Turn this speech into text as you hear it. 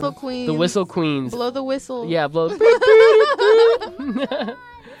Queens. The Whistle Queens. Blow the whistle. Yeah, blow.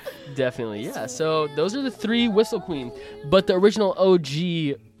 Definitely, yeah. So those are the 3 Whistle Queens. But the original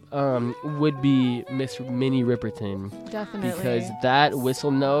OG would be Miss Minnie Riperton. Definitely. Because that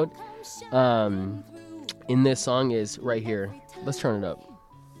whistle note in this song is right here. Let's turn it up.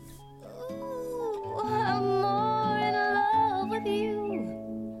 Ooh, I'm more in love with you.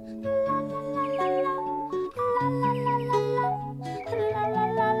 La la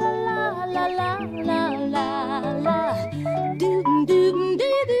la la la la la la. Doom doom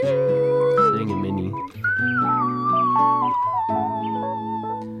doo doo. Singing Minnie.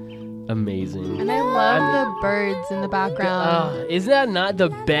 Amazing. And I love the birds in the background Is that not the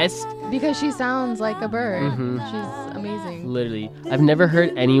best? because she sounds like a bird. Mhm. She's amazing. Literally. I've never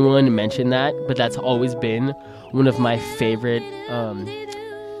heard anyone mention that, but that's always been one of my favorite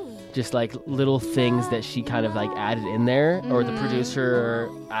just like little things that she kind of like added in there, or the producer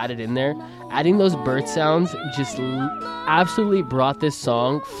added in there. Adding those bird sounds just absolutely brought this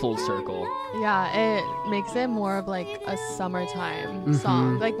song full circle. Yeah, it makes it more of like a summertime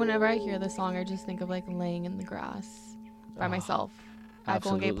song. Like whenever I hear the song, I just think of like laying in the grass by myself at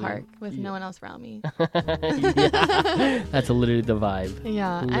Golden Gate absolutely. Park with no one else around me. Yeah. That's literally the vibe.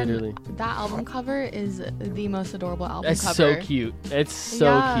 Yeah, Literally. and that album cover is the most adorable album It's cover. so cute. It's so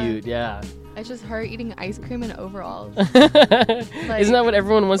Yeah. cute, yeah. It's just her eating ice cream in overalls. Isn't that what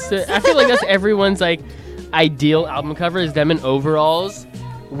everyone wants to... I feel like that's everyone's like ideal album cover, is them in overalls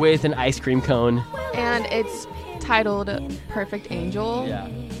with an ice cream cone. And it's titled Perfect Angel. Yeah.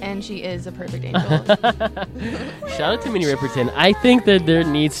 And she is a perfect angel. Shout out to Minnie Riperton. I think that there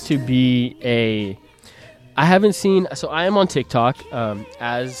needs to be I haven't seen... So I am on TikTok,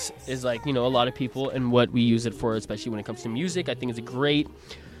 as is like, a lot of people, and what we use it for, especially when it comes to music. I think it's a great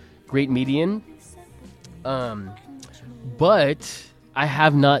median. But I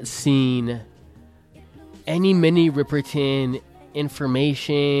have not seen any Minnie Riperton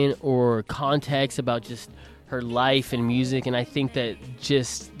information or context about just her life and music, and I think that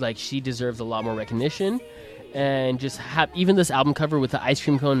just like she deserves a lot more recognition. And just have even this album cover with the ice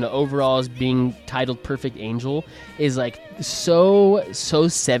cream cone and the overalls being titled Perfect Angel is like so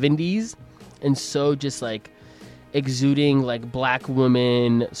 70s, and so just like exuding like black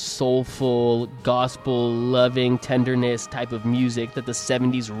woman, soulful, gospel loving tenderness type of music that the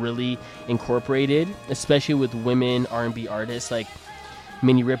 70s really incorporated, especially with women R&B artists like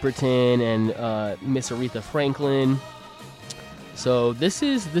Minnie Riperton and Miss Aretha Franklin. So this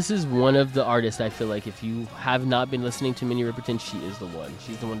is one of the artists I feel like if you have not been listening to Minnie Riperton, she is the one.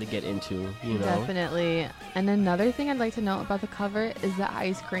 She's the one to get into, Definitely. And another thing I'd like to note about the cover is the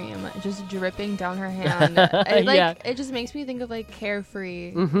ice cream just dripping down her hand. It just makes me think of like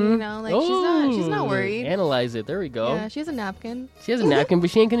carefree. Like she's not worried. Analyze it. There we go. Yeah, she has a napkin. She has a napkin,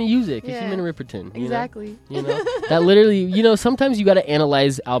 but she ain't gonna use it because Yeah. she's Minnie Riperton. Exactly. That literally, sometimes you got to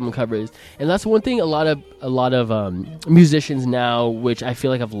analyze album covers, and that's one thing a lot of musicians now, which I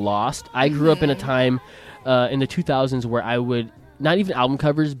feel like I've lost. I grew up in a time in the 2000s where I would not even album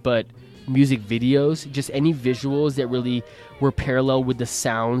covers, but music videos, just any visuals that really were parallel with the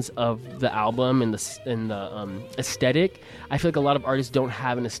sounds of the album and the aesthetic. I feel like a lot of artists don't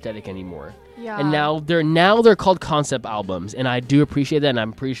have an aesthetic anymore. Yeah. And now they're called concept albums, and I do appreciate that, and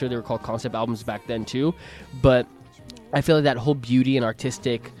I'm pretty sure they were called concept albums back then too. But I feel like that whole beauty and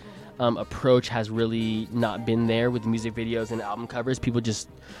artistic approach has really not been there with music videos and album covers. People just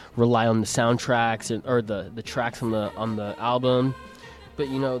rely on the soundtracks or the tracks on the album. But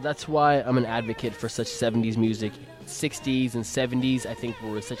that's why I'm an advocate for such 70s music. 60s and 70s I think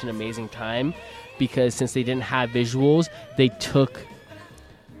were such an amazing time, because since they didn't have visuals, they took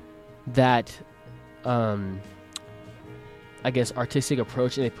that I guess artistic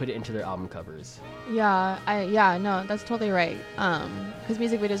approach and they put it into their album covers. No, that's totally right. Because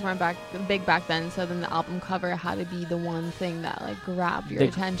music videos weren't big back then, so then the album cover had to be the one thing that like grabbed your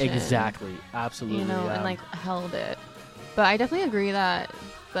attention. Exactly, absolutely. And like held it. But I definitely agree that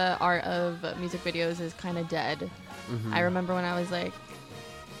the art of music videos is kind of dead. Mm-hmm. I remember when I was like,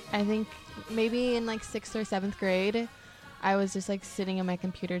 I think maybe in like 6th or 7th grade, I was just like sitting in my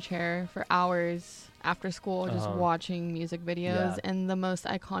computer chair for hours after school just watching music videos. And the most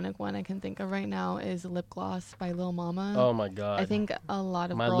iconic one I can think of right now is Lip Gloss by Lil Mama. Oh my god. I think a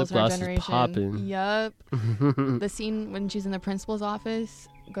lot of My girls lip in our gloss is generation. poppin'. Yup. The scene when she's in the principal's office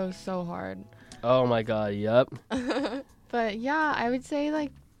goes so hard. Oh my god, yep. But yeah, I would say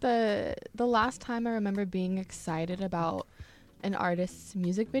like the last time I remember being excited about an artist's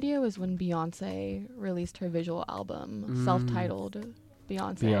music video was when Beyonce released her visual album, self-titled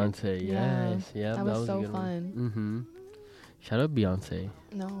Beyonce. Beyonce, yes. Yeah, that was so a good fun. Mm-hmm. Shout out Beyonce.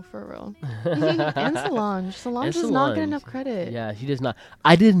 No, for real. And Solange. Solange does not Solange. get enough credit. Yeah, she does not.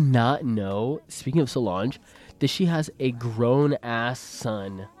 I did not know, speaking of Solange, that she has a grown-ass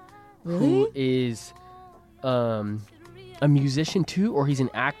son Really? who is a musician too, or he's an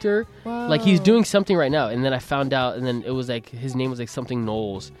actor. Whoa. Like, he's doing something right now. And then I found out, and then it was like, his name was like something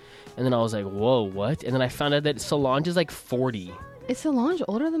Knowles. And then I was like, whoa, what? And then I found out that Solange is like 40. Is Solange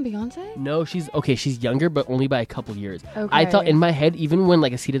older than Beyonce? No, she's younger, but only by a couple years. I thought in my head, even when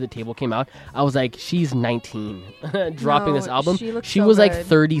like A Seat at the Table came out, I was like, she's 19 dropping this album. She was like good.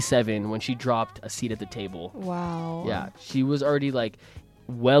 37 when she dropped A Seat at the Table. Wow. Yeah, she was already like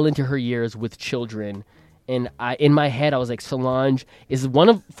well into her years with children. And in my head, I was like, Solange is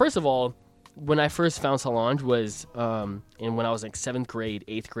first of all, when I first found Solange was and when I was like 7th grade,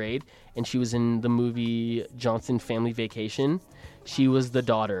 8th grade, and she was in the movie Johnson Family Vacation. She was the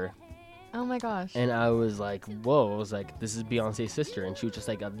daughter. Oh my gosh. And I was like, whoa. I was like, this is Beyonce's sister. And she was just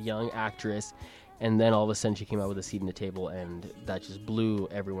like a young actress. And then all of a sudden she came out with A Seat at the Table, and that just blew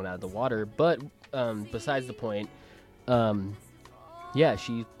everyone out of the water. But besides the point, yeah,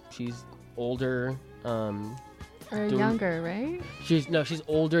 she's older. Or younger, right? She's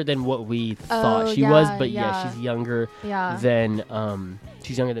older than what we thought she was, but she's younger than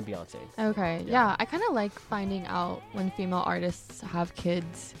she's younger than Beyonce. Okay, yeah. I kind of like finding out when female artists have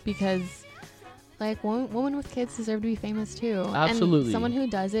kids, because like women with kids deserve to be famous too. Absolutely. And someone who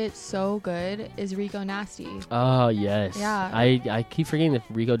does it so good is Rico Nasty. Oh yes. Yeah. I keep forgetting that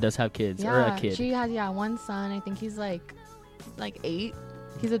Rico does have kids, or a kid. She has one son. I think he's like 8.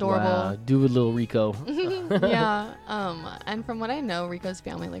 He's adorable. Wow, do a little Rico. Yeah. And from what I know, Rico's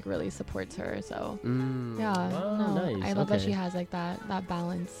family like really supports her. So yeah. Wow, nice. I love that she has like that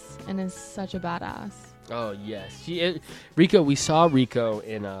balance and is such a badass. Oh yes, Rico. We saw Rico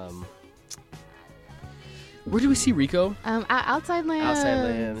in Where did we see Rico? At Outside Lands. Outside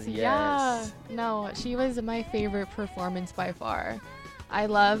Lands. Yes. Yeah. No, she was my favorite performance by far. I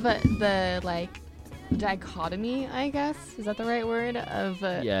love the like dichotomy, I guess, is that the right word, of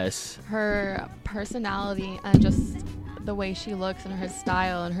yes, her personality and just the way she looks and her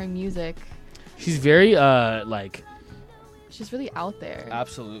style and her music. She's very like, she's really out there.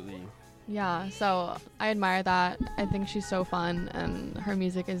 Absolutely. Yeah, so I admire that. I think she's so fun, and her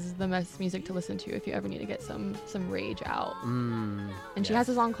music is the best music to listen to if you ever need to get some rage out. And she has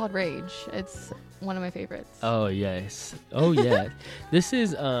a song called Rage. It's one of my favorites. Oh yes. Oh yeah. This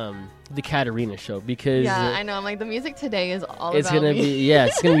is the Katarina show, because I know. I'm like, the music today is all it's about gonna me. be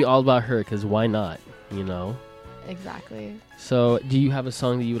it's gonna be all about her, because why not? You know. Exactly. So, do you have a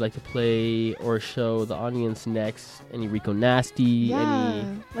song that you would like to play or show the audience next? Any Rico Nasty? Yeah.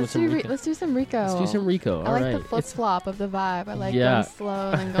 Let's do some Rico. Let's do some Rico. I like the flip flop of the vibe. I like going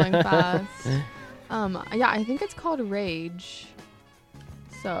slow and going fast. Yeah, I think it's called Rage.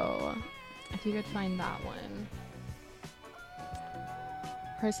 So, if you could find that one.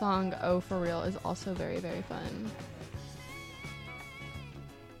 Her song Oh For Real is also very, very fun.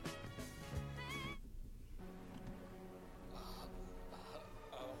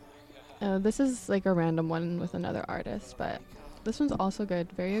 This is like a random one with another artist, but this one's also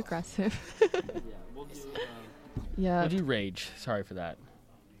good. Very aggressive. We'll do Rage. Sorry for that.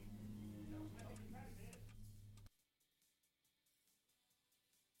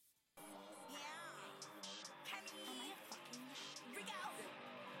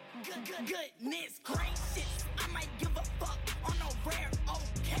 Goodness gracious, I might give a fuck on a rare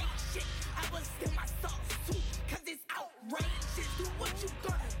okay shit. I was in my thoughts too, cause it's outrageous. Do what you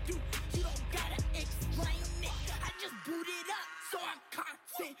gonna do, you don't gotta explain it. I just boot it up, so I'm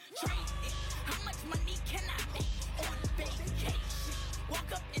concentrated. How much money can I make on vacation?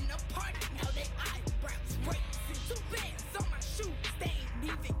 Walk up in the party, now they eyebrows raising. 2 bands on my shoes, they ain't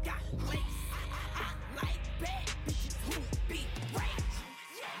even got lace. I like bad bitches who be rage.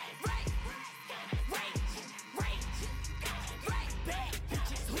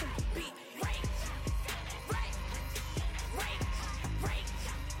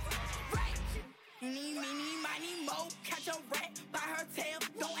 Catch a rat by her tail.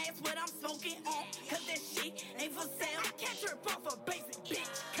 Don't ask what I'm smoking on, cause that shit ain't for sale. I can't trip off a basic bitch,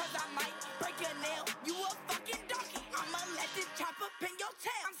 cause I might break a nail. You a fucking donkey, I'ma let this chopper pin your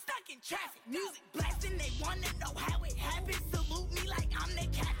tail. I'm stuck in traffic, music blasting, they wanna know how it happened. Salute me like I'm the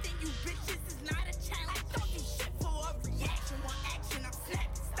captain, you bitches is not a challenge. I thought you shit for a reaction, one action, I'm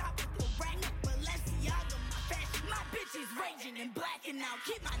snapping. Stop with the rack, Balenciaga, my fashion. My bitch is raging and blacking out.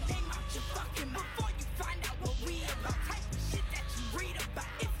 Keep my name out your fucking mouth before you find out what we about. Type of shit that you read about.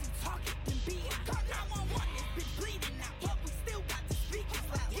 If you talk it, then be it. Call 911, this bitch bleeding out. But we still got the speakers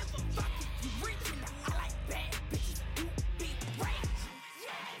loud. Give a fuck if you reaching out. I like bad bitches who be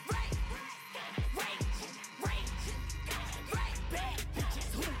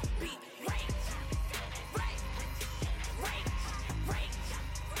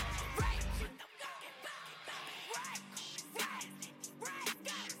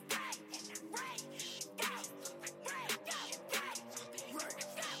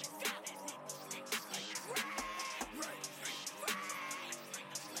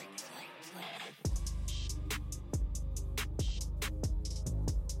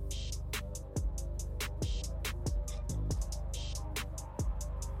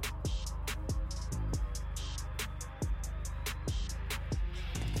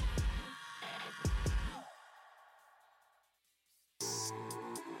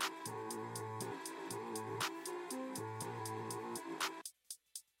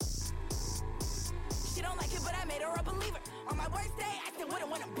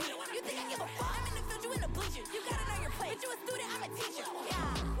student, I'm a teacher.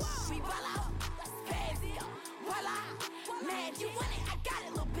 Yeah, we ball out, fancy, voila. Man, you want it, I got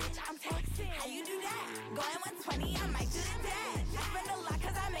it, little bitch. I'm texting. How you do that? Going 120, I might do the dash. I spend a lot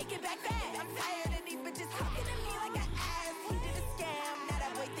 'cause I make it back fast. I'm tired of these bitches talking to me like an ass. He did a scam, now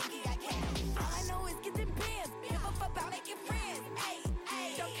that boy think he got cash. All I know is get them bands, give a fuck about making friends. Ay,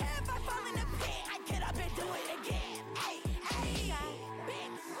 ay, don't care if I fall in the pit, I get up and do it again. Ay, ay,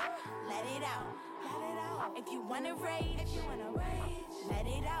 bitch, let it out. If you wanna rage, let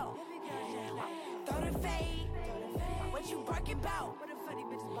it out. Throw the fade. What you barking about?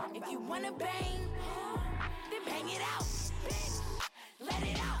 If you wanna bang, then bang it out. Bitch, let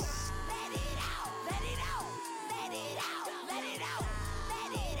it out. Let it out. Let it out. Let it out. Let it out.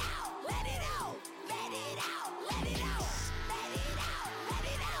 Let it out. Let it out. Let it out. Let it out. Let it out. Let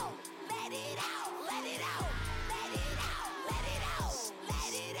it out. Let it out. Let it out. Let it out. Let it out.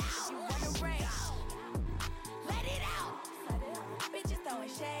 Let it out. You wanna rage? Let it out. Bitches throwing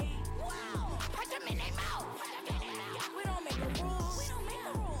shade. Wow. Punch them in their mouth. We don't make the rules.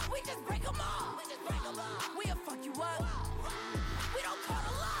 We just break them all. We'll fuck you up. We don't call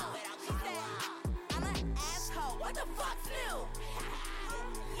the law. She said, I'm an asshole. What the fuck's new?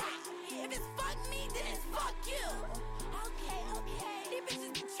 If it's fuck me, then it's fuck you. Okay. These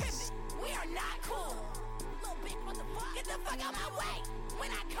bitches be tripping. We are not cool. Little bitch, what the fuck? Get the fuck out my way.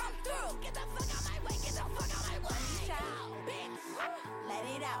 When I come through, get the fuck out my way. Get the fuck out my way. Bitch, let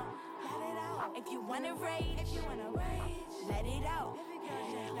it out. If you wanna rage, let it out.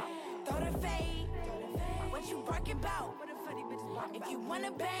 Throw the fade. What you barking about? If you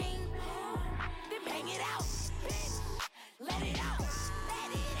wanna bang, then bang it out. Bitch, let it out.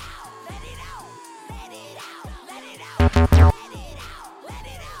 Let it out. Let it out. Let it out. Let it out. Let it out. Let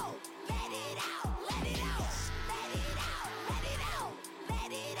it out. Let it out. Let it out. Let it out.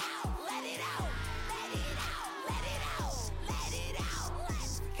 Let it out. Let it out. Let it out. Let it out. Let it out. Let it out.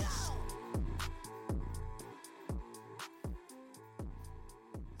 Let's go.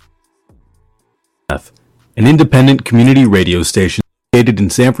 An independent community radio station located in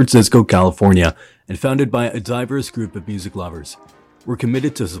San Francisco, California, and founded by a diverse group of music lovers. We're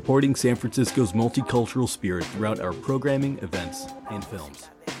committed to supporting San Francisco's multicultural spirit throughout our programming, events, and films.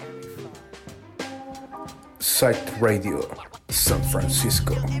 Psych Radio, San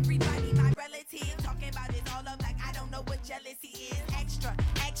Francisco. Everybody, my relative, talking about it all up like I don't know what jealousy is.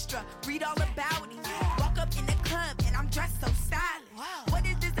 Extra, read all about it. Walk up in the club and I'm dressed so stylish. What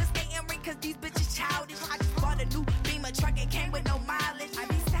is this, a skating rink? 'Cause these bitches childish. I just bought a new Beamer truck, it came with no mileage. I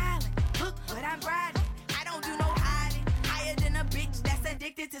be styling, look what I'm riding. I don't do no hiding. Higher than a bitch that's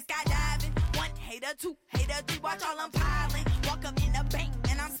addicted to skydiving. One hater, two hater, three, watch all I'm piling. Walk up in the bank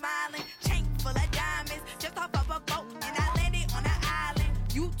and I'm smiling. Chain full of diamonds, just off of a boat and I landed on an island.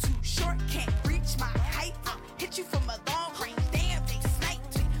 You too short, can't reach my height. Hit you from a long range, damn, they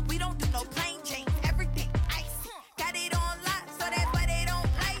sniped me. We don't do no plain Jane, everything icy. Got it on lock, so that's why they don't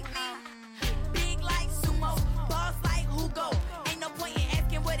like me. Big like sumo, boss like Hugo. Ain't no point in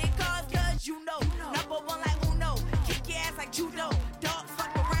asking what it costs, 'cause you know. Number one like Uno, kick your ass like judo. Dogs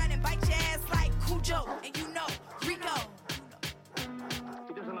fuck around and bite your ass like Cujo. And you know, Rico.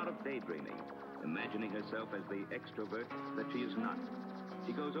 She does a lot of daydreaming, imagining herself as the extrovert that she is not.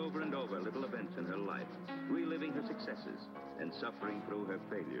 She goes over and over little events in her life, reliving her successes and suffering through her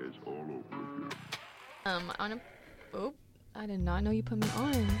failures all over again. I did not know you put me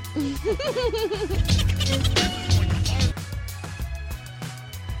on.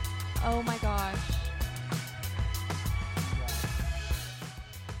 Oh my gosh.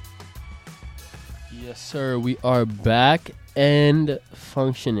 Yes, sir. We are back and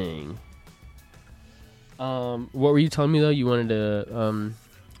functioning. What were you telling me though? You wanted to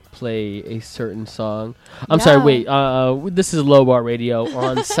play a certain song. I'm sorry. Wait. This is Low Bar Radio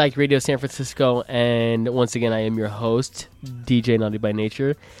on Psych Radio San Francisco, and once again, I am your host, DJ Naughty by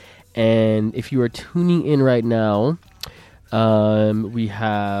Nature. And if you are tuning in right now, we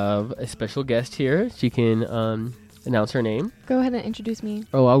have a special guest here. She can announce her name. Go ahead and introduce me.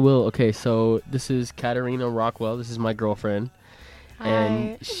 Oh, I will. Okay, so this is Katarina Rockwell. This is my girlfriend. Hi.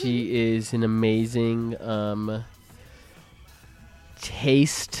 And she is an amazing,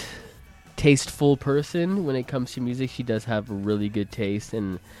 tasteful person when it comes to music. She does have really good taste,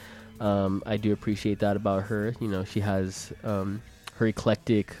 and I do appreciate that about her. You know, she has her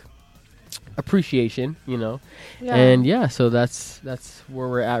eclectic appreciation, you know. Yeah. And yeah, so that's where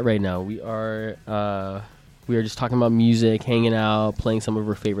we're at right now. We are just talking about music, hanging out, playing some of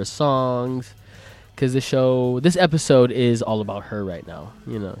her favorite songs. Because this episode is all about her right now.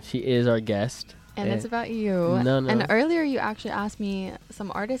 You know, she is our guest. And it's about you. No. And earlier you actually asked me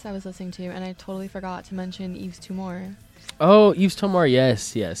some artists I was listening to, and I totally forgot to mention Yves Tumor. Oh, Yves Tomar,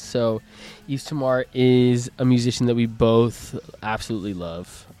 yes. So, Yves Tomar is a musician that we both absolutely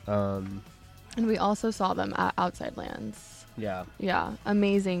love. And we also saw them at Outside Lands. Yeah. Yeah,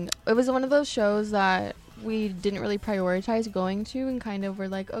 amazing. It was one of those shows that we didn't really prioritize going to, and kind of were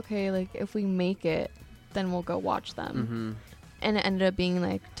like, okay, like if we make it, then we'll go watch them. And it ended up being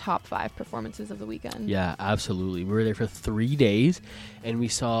like top 5 performances of the weekend. Yeah, absolutely. We were there for 3 days, and we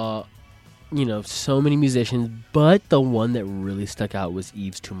saw, so many musicians, but the one that really stuck out was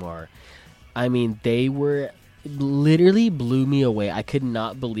Yves Tomar. I mean, they were literally blew me away. I could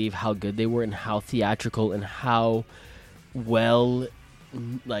not believe how good they were and how theatrical and how well,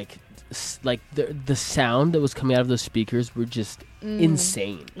 like the sound that was coming out of those speakers were just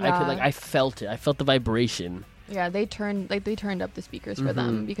insane. Yeah. I felt it. I felt the vibration. Yeah, they turned up the speakers for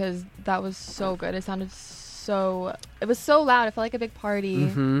them because that was so good. It sounded it was so loud. It felt like a big party.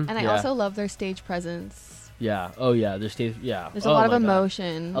 And I also love their stage presence. Yeah. Oh yeah. Their stage. Yeah. There's a lot of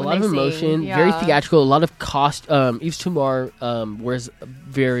emotion. A lot of emotion. Yeah. Very theatrical. A lot of cost. Yves Tomar wears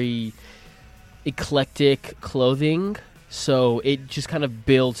very eclectic clothing, so it just kind of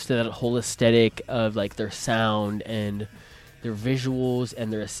builds to that whole aesthetic of like their sound and their visuals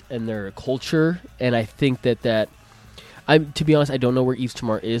and their culture. And I think that to be honest, I don't know where Yves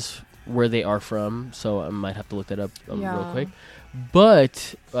Tomar is, where they are from, so I might have to look that up real quick.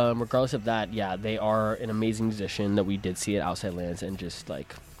 But regardless of that, yeah, they are an amazing musician that we did see at Outside Lands, and just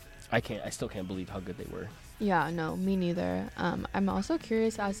like I still can't believe how good they were. Yeah, no, me neither. I'm also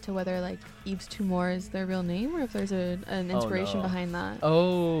curious as to whether like Yves Tomar is their real name, or if there's an inspiration behind that.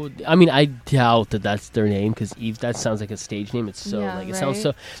 Oh, I mean, I doubt that that's their name, because Yves, that sounds like a stage name. It's so it sounds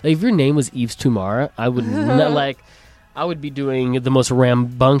so like if your name was Yves Tomar, I would not like. I would be doing the most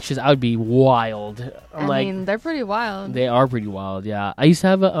rambunctious. I would be wild. I mean, they're pretty wild. They are pretty wild. Yeah, I used to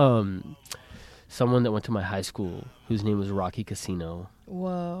have someone that went to my high school whose name was Rocky Casino.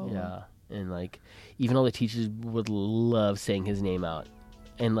 Whoa. Yeah, and like even all the teachers would love saying his name out,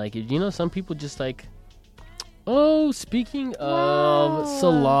 and like some people just like, oh, speaking of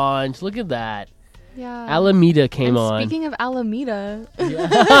Solange, look at that. Yeah. Alameda came on. Speaking of Alameda.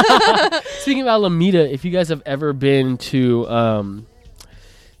 Speaking of Alameda, if you guys have ever been to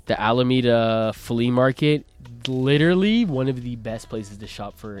the Alameda flea market, literally one of the best places to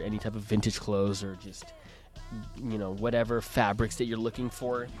shop for any type of vintage clothes or just, whatever fabrics that you're looking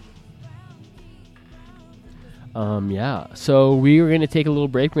for. Yeah. So we are going to take a little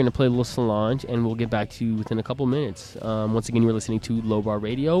break. We're going to play a little Solange, and we'll get back to you within a couple minutes. Once again, you're listening to Low Bar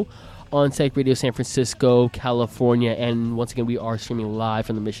Radio on Psych Radio San Francisco, California, and once again we are streaming live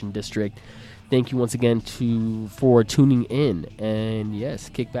from the Mission District. Thank you once again for tuning in, and yes,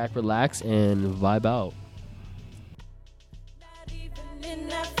 kick back, relax, and vibe out.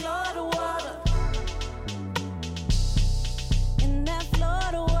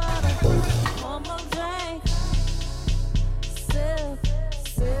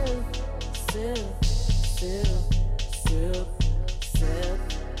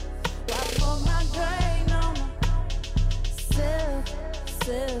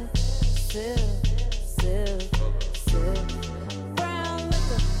 Brown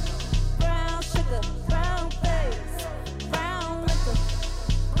liquor, brown sugar, brown face, brown liquor,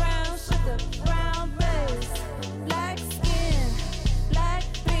 brown sugar, brown base, black skin, black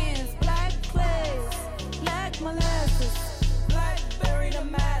beans, black clays, black molasses, blackberry to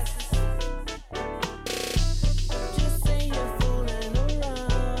masses. Just say you're fooling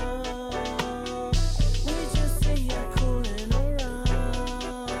around. We just say you're cooling around.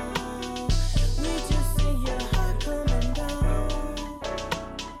 We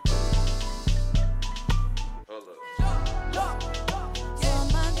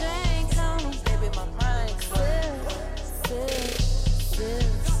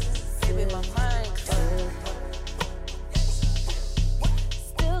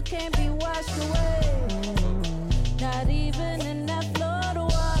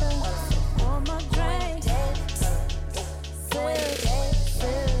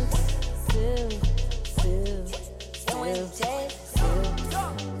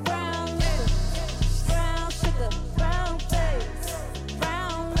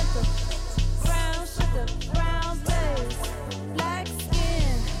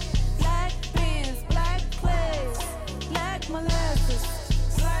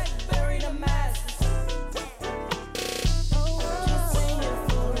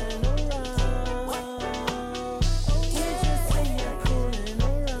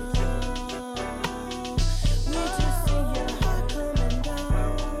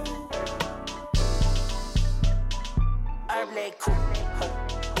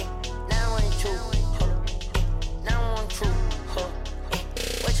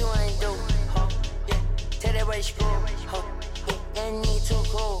way screw. Huh. Young nigga too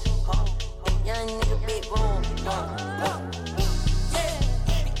cool. Huh. Young nigga big room.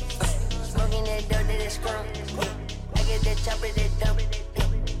 Smoking that dope that is skunk. I get that chopper that dope.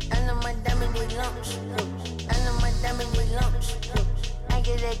 I know my diamond with lumps. I know my diamond with lumps. I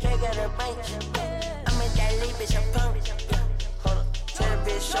get that cake out of bank. I'm in that lead, bitch, I'm pumped. Hold up, tell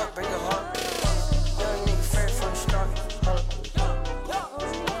the bitch up, bring her home. Young nigga fresh from the start. Hold up.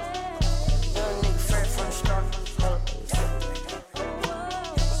 Young nigga fresh from the start. Hold up.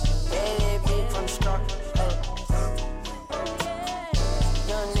 Yeah, that bitch from the start. Hold up.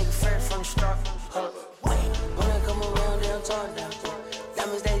 Young nigga fresh from the start. Hold up. When I come around, they don't talk now.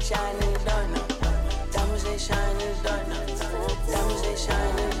 Diamonds, they shine in the dark now. Diamonds, they shine in the dark now. Diamonds, they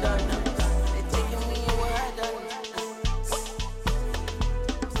shine in the dark now. They taking me in where I done.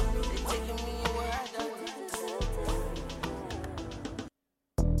 They taking me in where I done.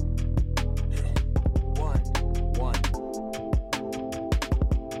 One.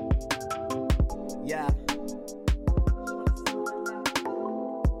 Yeah.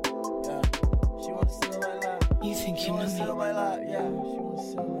 She wanna sit on my lap. You think you wanna sit on my lap? Yeah. She wanna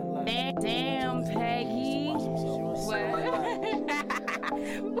sit on my lap. Damn, Peggy.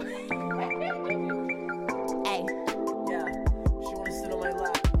 Hey. Yeah. She wanna sit on my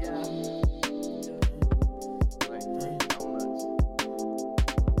lap. Yeah.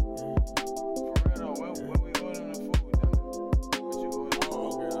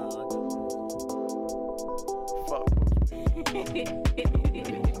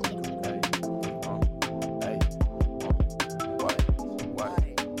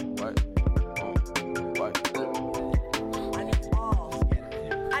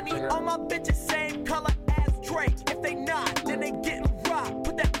 I need all my bitches same color as Drake. If they not, then they getting rocked.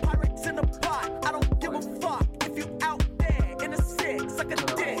 Put that Pyrex in the pot. I don't give a fuck if you out there in a six, suck a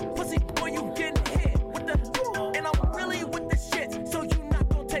dick. Pussy boy, you getting hit with the and I'm really with the shit. So you not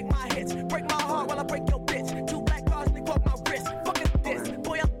gonna take my hits. Break my heart while I break your bitch. 2 black cars, they fuck my wrist. Fucking this.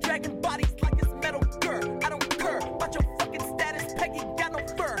 Boy, I'm dragging bodies like it's Metal Gear. I don't care about your fucking status. Peggy got no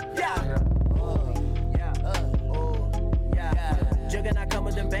fur. Yeah. Jugger not come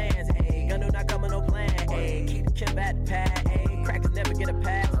with them bands, ayy. Gun do not come with no plan, ayy. Keep the chip at the pad, ayy. Crackers never get a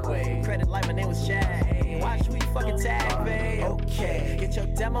pathway. Credit like my name was Shad, ayy. Watch who you fucking tag, babe. Okay, get your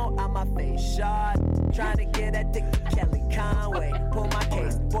demo out my face, shot. Trying to get that dick to Kelly Conway. Pull my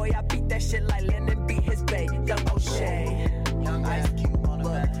case, boy, I beat that shit like Lennon beat his bae. Young O'Shea, young Ice Cube on the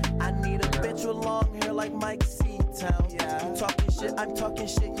back. I need a bitch with long hair like Mike Seatown. Yeah, you talking shit, I'm talking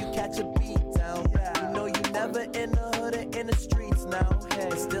shit. You catch a beat down. Yeah, you know you never in the hood or in the streets now.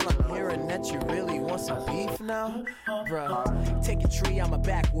 Hey, still I'm hearing that you really want some beef now, bruh. Take a tree, I'm a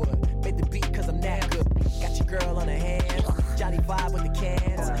backwood. Made the beat 'cause I'm that good. Got your girl on her hand. Johnny vibe with the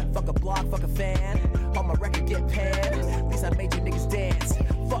cans. Fuck a block, fuck a fan. On my record get panned. At least I made you niggas dance.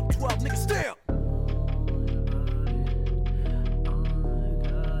 Fuck 12 niggas still.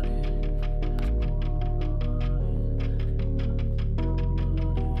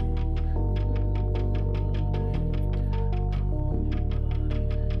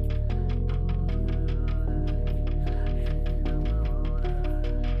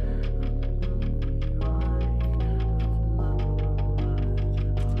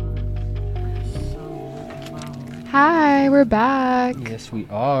 Hi, we're back. Yes, we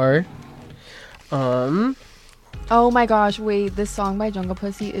are. Oh my gosh, wait, this song by Jungle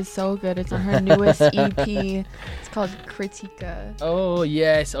Pussy is so good. It's on her newest EP. It's called Critica. Oh,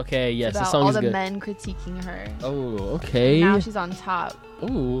 yes. Okay, yes. It's The about song all is the good. men critiquing her. Oh, okay. Now she's on top.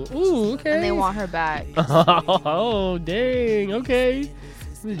 Ooh, okay. And they want her back. Oh, dang. Okay.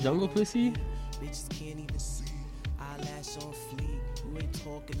 This Jungle Pussy. Bitches can't even see. Eyelash on fleek. You ain't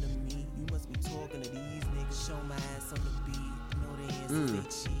talking to me. You must be talking to these niggas. Show my ass on the beat. Know they answer they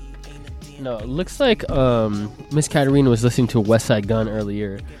cheat. Ain't a damn. No, it looks like Miss Katarina was listening to West Side Gun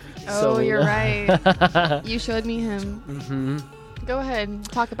earlier. Oh, you're right. You showed me him. Mm-hmm. Go ahead,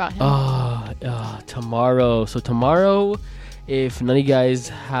 talk about him. Tomorrow. So tomorrow, if none of you guys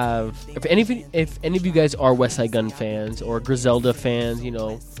have, if any of you guys are West Side Gun fans or Griselda fans, you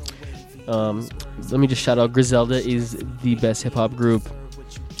know, let me just shout out Griselda is the best hip hop group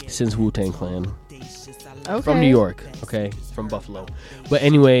since Wu-Tang Clan. Okay. From New York, okay, from Buffalo. But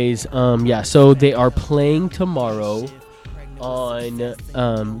anyways, yeah, so they are playing tomorrow on,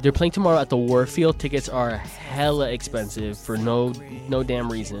 they're playing tomorrow at the Warfield. Tickets are hella expensive for no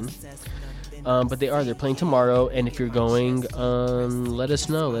damn reason. But they're playing tomorrow, and if you're going, let us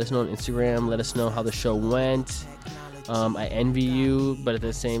know on Instagram, let us know how the show went. I envy you, but at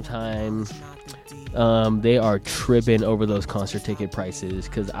the same time, They are tripping over those concert ticket prices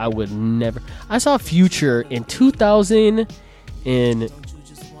because I would never. I saw Future in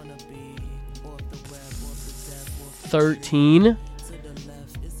 2013.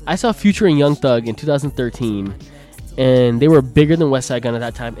 I saw Future and Young Thug in 2013, and they were bigger than West Side Gun at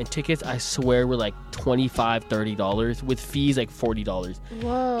that time. And tickets, I swear, were like $25, $30 with fees like $40.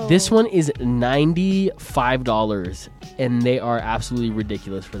 Whoa. This one is $95, and they are absolutely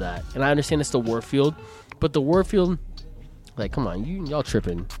ridiculous for that. And I understand it's the Warfield, but the Warfield, like, come on, y'all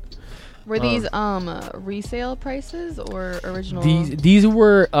tripping. Were these resale prices or original? These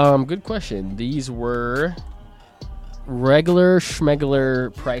were good question. These were regular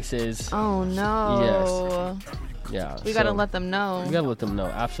schmegler prices. Oh no. Yes. Yeah. We gotta let them know. We gotta let them know,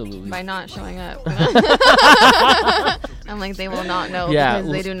 absolutely. By not showing up. I'm like, they will not know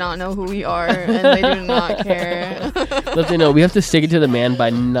because they do not know who we are and they do not care. Let them know. We have to stick it to the man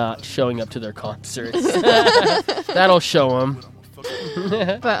by not showing up to their concerts. That'll show them.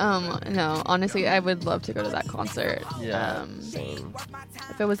 But no, honestly, I would love to go to that concert. Yeah. Same.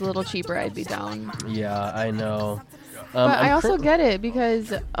 If it was a little cheaper, I'd be down. Yeah, I know. But I also get it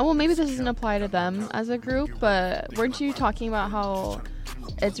because, well, maybe this doesn't apply to them as a group, but weren't you talking about how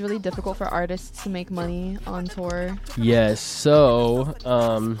it's really difficult for artists to make money on tour? Yes, so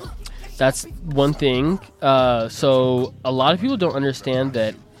that's one thing. So a lot of people don't understand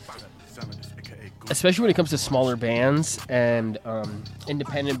that, especially when it comes to smaller bands and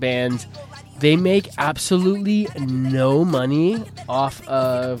independent bands, they make absolutely no money off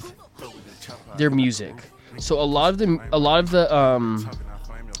of their music. So a lot of the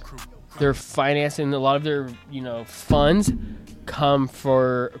their financing, a lot of their funds come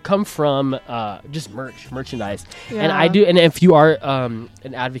from just merchandise. Yeah. And I do, and if you are an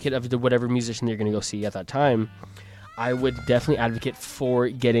advocate of whatever musician you're gonna go see at that time, I would definitely advocate for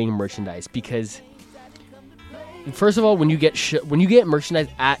getting merchandise because, first of all, when you get merchandise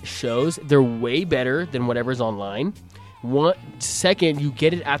at shows, they're way better than whatever's online. Second, you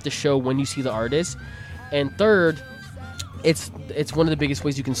get it at the show when you see the artist. And third, it's one of the biggest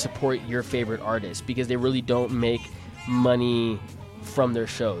ways you can support your favorite artist because they really don't make money from their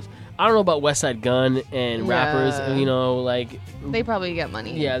shows. I don't know about West Side Gun and rappers, like they probably get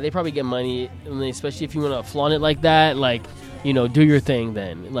money. Yeah, they probably get money, and especially if you want to flaunt it like that, like, do your thing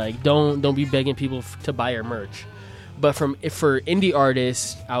then. Like, don't be begging people to buy your merch. But for indie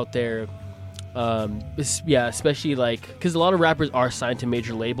artists out there, especially like because a lot of rappers are signed to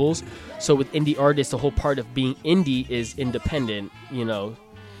major labels, so with indie artists the whole part of being indie is independent,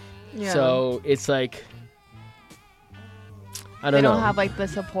 so it's like I don't know, they don't have like the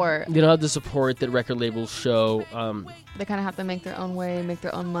support that record labels show. They kind of have to make their own way, make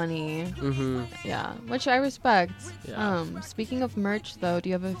their own money. Yeah, which I respect. Speaking of merch though, do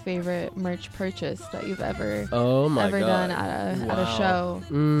you have a favorite merch purchase that you've ever done at a show?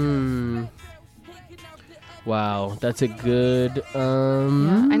 Wow, that's a good.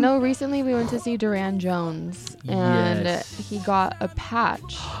 I know recently we went to see Duran Jones, and he got a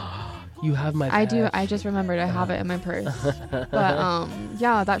patch. You have my patch. I do. I just remembered I have it in my purse. But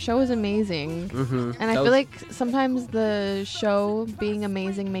that show was amazing. And I feel like sometimes the show being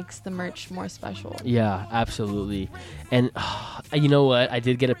amazing makes the merch more special. Yeah, absolutely. And you know what? I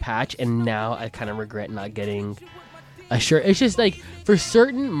did get a patch, and now I kind of regret not getting a shirt. It's just like for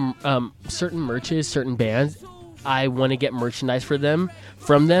certain merches, certain bands, I want to get merchandise from them,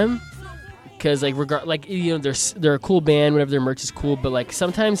 because like they're a cool band, whatever, their merch is cool. But like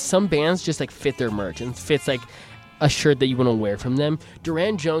sometimes some bands just like fit their merch and fits like a shirt that you want to wear from them.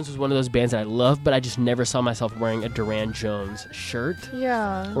 Duran Jones was one of those bands that I love, but I just never saw myself wearing a Duran Jones shirt.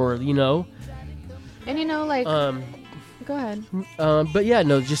 Yeah. Or And like go ahead. But yeah,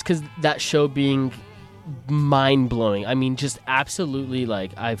 no, just because that show being mind-blowing. I mean, just absolutely,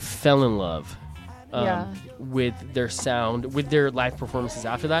 like, I fell in love with their sound, with their live performances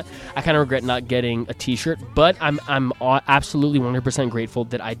after that. I kind of regret not getting a t-shirt, but I'm absolutely 100% grateful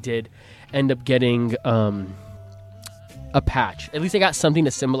that I did end up getting a patch. At least I got something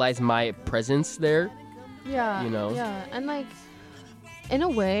to symbolize my presence there. Yeah. Yeah. And like, in a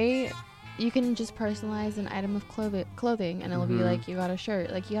way, you can just personalize an item of clothing and it'll be like you got a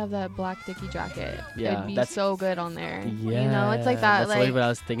shirt. Like you have that black Dickie jacket. Yeah, it'd be so good on there. Yeah, it's like that. That's like what I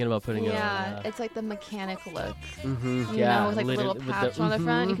was thinking about putting it on. Yeah, it's like the mechanic look. You with like the little patch on the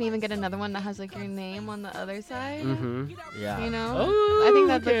front. You can even get another one that has like your name on the other side. Yeah. Oh, I think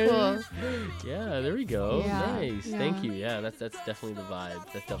that'd look cool. Yeah, there we go. Yeah. Nice. Yeah. Thank you. Yeah, that's definitely the vibe.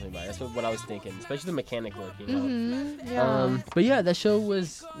 That's what I was thinking, especially the mechanic look. Yeah. But yeah, that show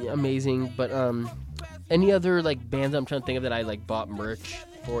was amazing. But any other like bands I'm trying to think of that I like bought merch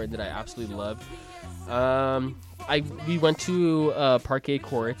for that I absolutely loved? We went to Parquet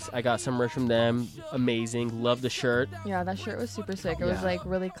Courts. I got some merch from them. Amazing. Love the shirt. Yeah, that shirt was super sick. It Yeah. was like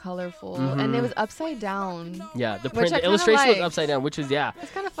really colorful, Mhm. and it was upside down. Yeah, the Which print, I the kinda illustration was liked. upside down, which is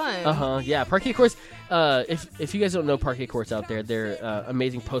It's kind of fun. Yeah, Parquet Courts. If you guys don't know Parquet Courts out there, they're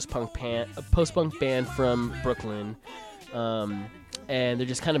amazing post-punk band from Brooklyn. And they're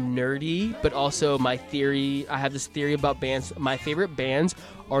just kind of nerdy, but also I have this theory about bands. My favorite bands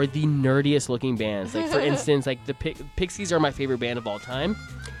are the nerdiest looking bands. Like, for instance, like the Pixies are my favorite band of all time.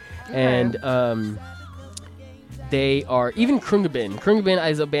 And they are, even Krungabin. Krungabin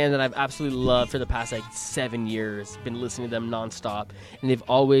is a band that I've absolutely loved for the past like 7 years. Been listening to them nonstop, and they've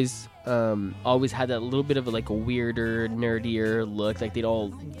always had that little bit of like a weirder, nerdier look. Like they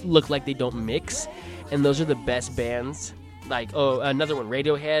all look like they don't mix, and those are the best bands. Like, another one,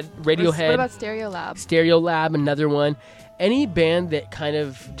 Radiohead. What about Stereolab? Stereolab, another one. Any band that kind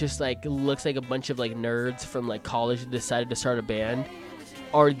of just like looks like a bunch of like nerds from like college that decided to start a band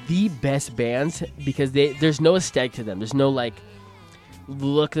are the best bands, because there's no aesthetic to them. There's no like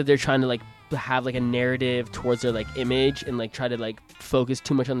look that they're trying to like have like a narrative towards their like image and like try to like focus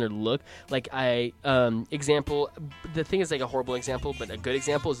too much on their look. Like example, the thing is like a horrible example, but a good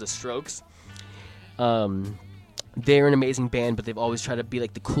example is the Strokes. They're an amazing band, but they've always tried to be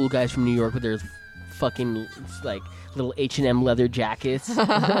like the cool guys from New York with their fucking like little H&M leather jackets.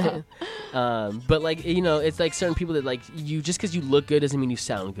 But like, you know, it's like certain people that like you, just because you look good doesn't mean you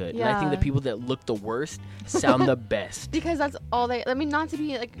sound good. And I think Yeah. the people that look the worst sound the best. Because that's all they. I mean, not to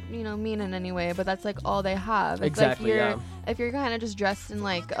be like, you know, mean in any way, but that's like all they have. It's Exactly, Like if you're kind of just dressed in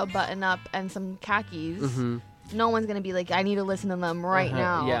like a button up and some khakis. Mm-hmm. No one's gonna be like, I need to listen to them right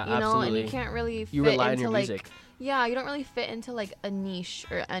now. Yeah, you know, and absolutely. you can't really fit You rely on into your like, music. yeah, you don't really fit into like a niche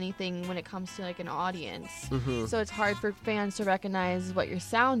or anything when it comes to like an audience. Mm-hmm. So it's hard for fans to recognize what your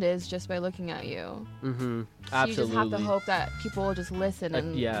sound is just by looking at you. Mm-hmm. So Absolutely. you just have to hope that people will just listen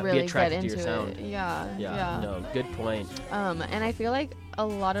and be really get attracted to into your sound. it. Yeah. Yeah, no, good point. And I feel like a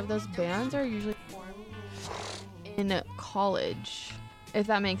lot of those bands are usually in college, if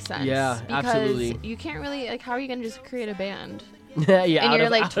that makes sense. Yeah, because absolutely. you can't really like, how are you gonna just create a band Yeah, in out your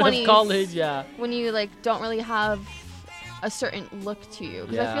of, like out of 20s college, yeah. when you like don't really have a certain look to you?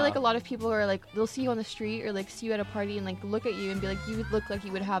 Because I feel like a lot of people are like, they'll see you on the street or like see you at a party and like look at you and be like, you look like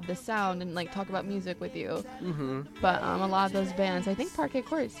you would have this sound, and like talk about music with you. Mm-hmm. But a lot of those bands, I think Parquet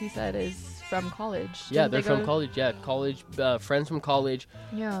Courts, he said, is from college. Yeah, Didn't they're they go from to- college. Yeah, college friends from college.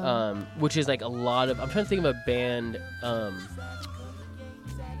 Yeah. Which is like a lot of. I'm trying to think of a band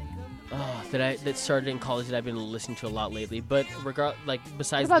that started in college that I've been listening to a lot lately. But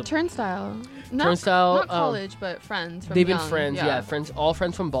besides What about the, Turnstile? Not, Turnstile, not college, but friends. From they've been young. friends. Yeah, friends. All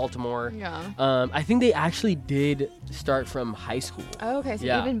friends from Baltimore. Yeah. I think they actually did start from high school. Oh, okay, so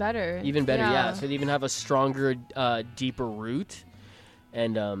Yeah. even better. Even better, yeah. So they even have a stronger, deeper root,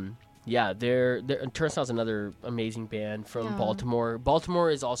 and yeah, Turnstile's another amazing band from Yeah. Baltimore. Baltimore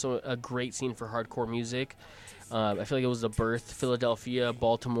is also a great scene for hardcore music. I feel like it was the birth, Philadelphia,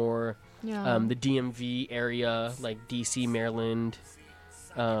 Baltimore, Yeah. the DMV area, like DC, Maryland,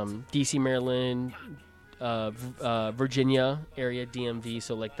 Virginia area, DMV.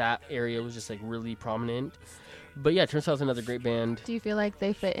 So like that area was just like really prominent. But yeah, Turnstile's another great band. Do you feel like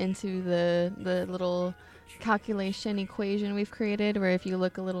they fit into the little calculation equation we've created, where if you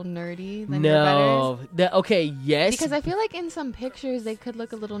look a little nerdy, then you're better? Okay, yes. Because I feel like in some pictures they could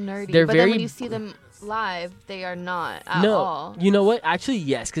look a little nerdy, They're but then when very- you see them live, they are not at all. You know what? Actually,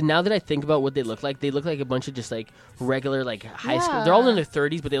 yes. Because now that I think about what they look like a bunch of just like regular like high school. They're all in their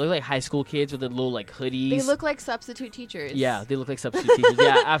 30s, but they look like high school kids with their little like hoodies. They look like substitute teachers. Yeah, they look like substitute teachers.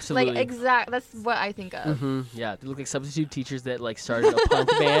 Yeah, absolutely. Like that's what I think of. Yeah, they look like substitute teachers that like started a punk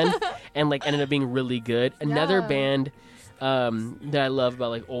band and like ended up being really good. Another Yeah. band that I love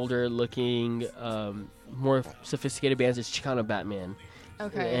about like older looking, more sophisticated bands is Chicano Batman.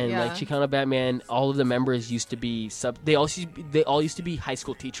 Okay. And yeah. like Chicano Batman, all of the members used to be they all used to be high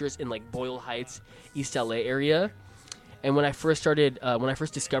school teachers in like Boyle Heights, East LA area. And when I first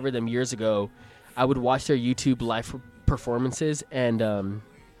discovered them years ago, I would watch their YouTube live performances, and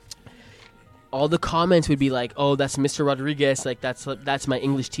all the comments would be like, "Oh, that's Mr. Rodriguez. Like that's my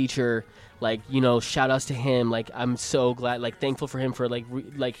English teacher. Like, you know, shout outs to him. Like, I'm so glad, like, thankful for him for like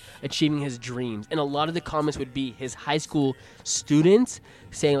achieving his dreams." And a lot of the comments would be his high school students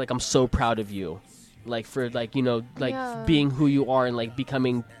saying like, "I'm so proud of you, like for like, you know, like Yeah. being who you are and like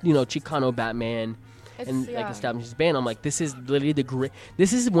becoming, you know, Chicano Batman." and like establishing his band. I'm like, this is literally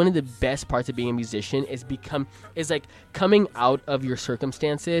this is one of the best parts of being a musician is like coming out of your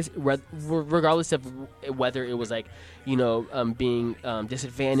circumstances, regardless of whether it was like, you know, being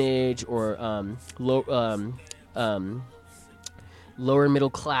disadvantaged or lower middle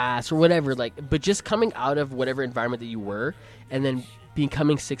class or whatever, like, but just coming out of whatever environment that you were and then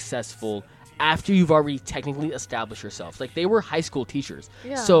becoming successful after you've already technically established yourself. Like, they were high school teachers.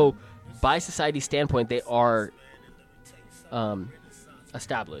 Yeah. So by society's standpoint, they are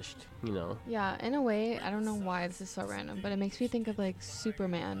established, you know. Yeah, in a way, I don't know why this is so random, but it makes me think of like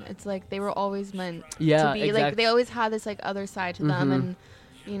Superman. It's like they were always meant to be exactly. Like, they always had this like other side to them, and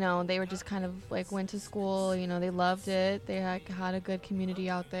you know, they were just kind of like went to school, you know, they loved it. They had a good community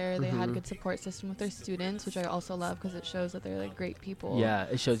out there. They had a good support system with their students, which I also love because it shows that they're like great people. Yeah,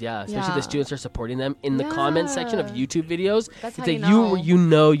 it shows, especially the students are supporting them in the comment section of YouTube videos. That's it's how like you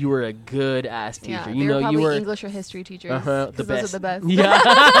know you were a good ass teacher. Yeah, you know probably you were English or history teachers. The best. Those are the best.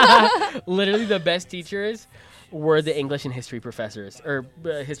 Yeah, literally the best teachers were the English and history professors or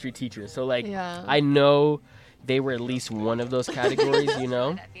history teachers. So like, I know they were at least one of those categories, you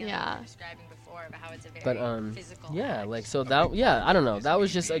know? Yeah. But yeah, like, so that, I don't know. That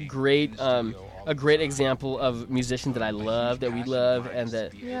was just a great example of musicians that I love, that we love, and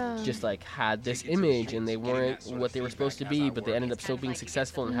that just like had this image, and they weren't what they were supposed to be, but they ended up still being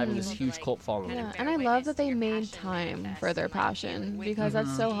successful and having this huge cult following. Yeah, and I love that they made time for their passion, because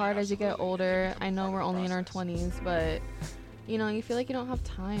that's so hard as you get older. I know we're only in our 20s, but you know, you feel like you don't have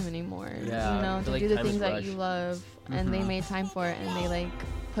time anymore, you know, to do the things that you love, and they made time for it, and they like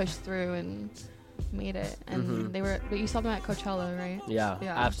pushed through and made it, and but you saw them at Coachella, right? Yeah.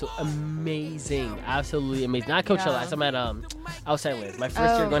 Absolutely amazing, absolutely amazing. Not Coachella, I saw them at Outside Lands. My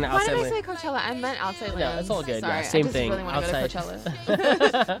first year going to Outside Lands. Why did I say Coachella? I meant Outside Lands. Yeah, it's all good. Sorry, Same I just thing. Really want to go to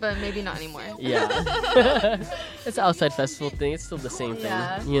Coachella, but maybe not anymore. Yeah, it's an outside festival thing. It's still the same thing,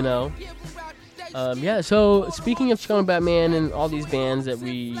 you know. So speaking of Chicano Batman and all these bands that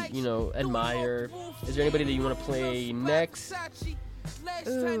we, you know, admire, is there anybody that you want to play next?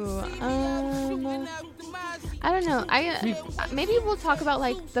 Ooh, I don't know. Maybe we'll talk about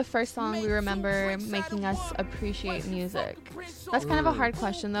like the first song we remember making us appreciate music. That's kind of a hard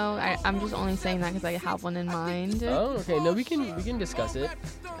question, though. I'm just only saying that because I have one in mind. Oh, okay. No, we can discuss it.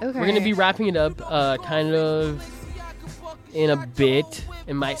 Okay. We're gonna be wrapping it up, kind of in a bit,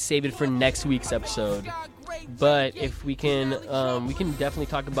 and might save it for next week's episode. But if we can definitely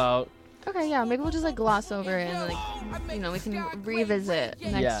talk about. Okay, yeah, maybe we'll just like gloss over it and like, you know, we can revisit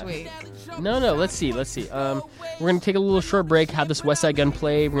next week. No, let's see. We're gonna take a little short break, have this West Side Gun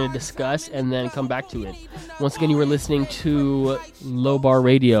play, we're gonna discuss, and then come back to it. Once again, you were listening to Low Bar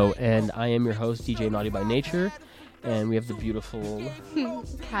Radio, and I am your host, DJ Naughty by Nature, and we have the beautiful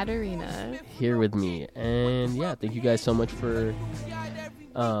Katarina here with me. And yeah, thank you guys so much for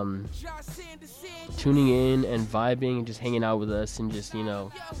tuning in and vibing and just hanging out with us, and just, you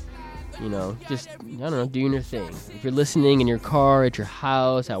know, just, I don't know, doing your thing. If you're listening in your car, at your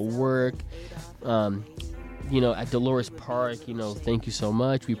house, at work, you know, at Dolores Park, you know, thank you so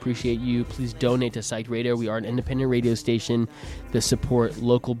much. We appreciate you. Please donate to Psyched Radio. We are an independent radio station that support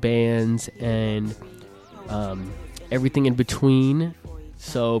local bands and everything in between.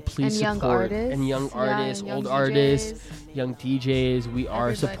 So please support young artists, old artists, young DJs. We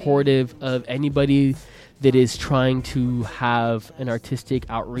are supportive of anybody that is trying to have an artistic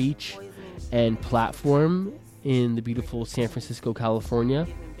outreach and platform in the beautiful San Francisco, California.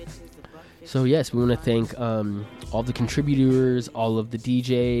 So yes, we want to thank all the contributors, all of the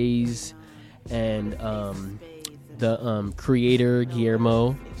DJs, and the creator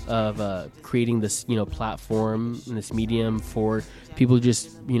Guillermo of creating this, you know, platform and this medium for people to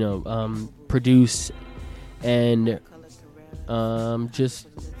just, you know, produce and just,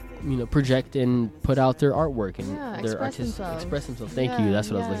 you know, project and put out their artwork and their express themselves. Thank you. That's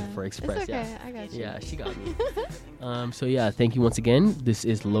what I was looking for. Express. It's okay. I got you. Yeah, she got me. So yeah, thank you once again. This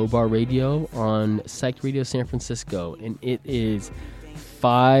is Low Bar Radio on Psyched Radio San Francisco, and it is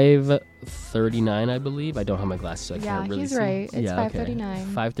 5:39, I believe. I don't have my glasses, so I can't really see. Yeah, he's right. It's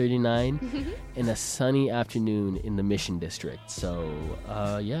 5:39. 5:39 in a sunny afternoon in the Mission District. So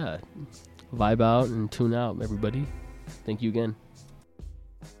yeah, vibe out and tune out, everybody. Thank you again.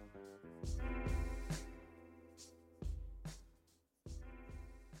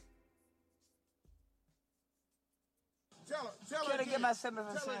 Can I get my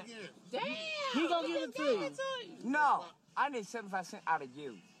 75 cents? Damn! He gonna give it to you. No, I need 75 cents out of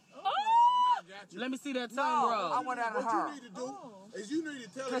you. Oh! Let me see that tongue roll. I want out of her. What you need to do is you need to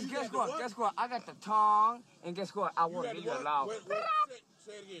tell her. Guess what? I got the tongue, and guess what? I want to be your law.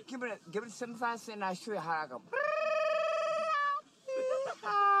 Give it 75 cents and I show you how I go.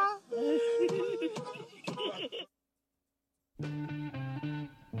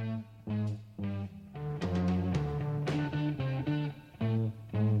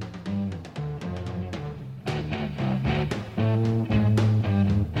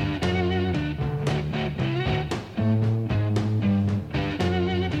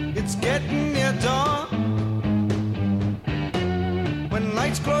 It's getting near dawn. When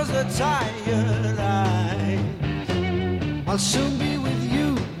lights close the tired eyes, I'll soon be with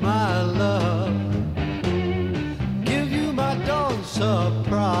you, my love. Give you my dawn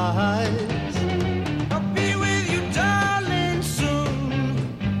surprise. I'll be with you, darling, soon.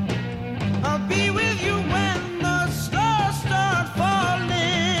 I'll be with you when the stars start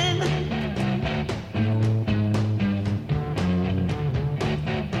falling.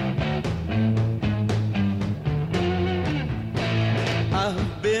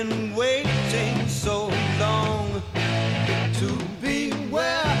 I've been waiting so long to be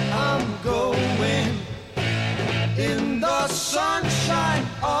where I'm going, in the sunshine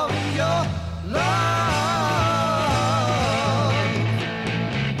of your love.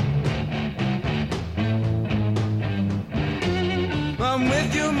 I'm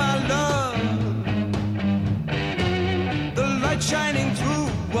with you, my love. The light shining through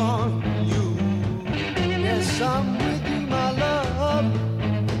on you. Yes, I'm with you, my love.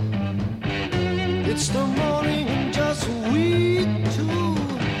 It's the morning and just we two.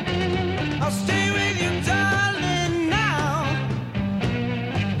 I'll stay with you, darling, now.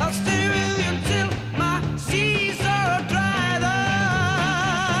 I'll stay with you till my seas are dried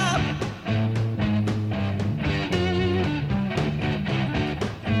up.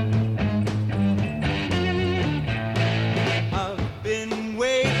 I've been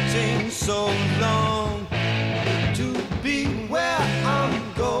waiting so long to be where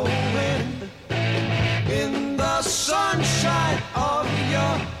I'm going, in the sunshine of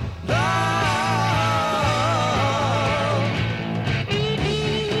your love.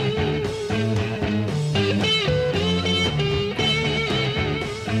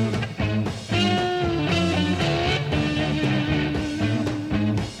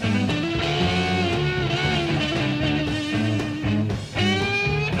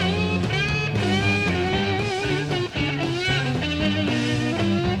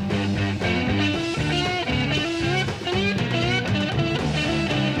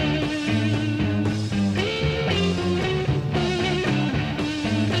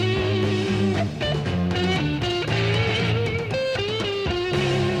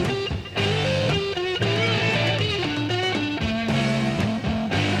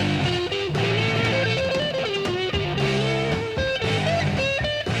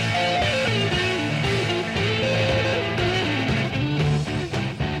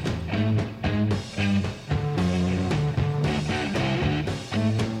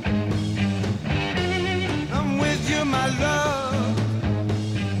 I'm with you, my love.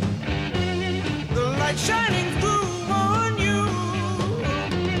 The light shining through on you.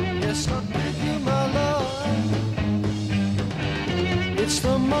 Yes, I'm with you, my love. It's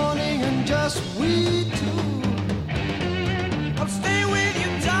the morning and just we two. I'll stay with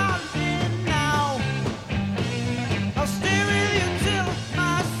you, darling, now. I'll stay with you till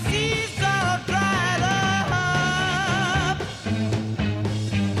my seas are dried up.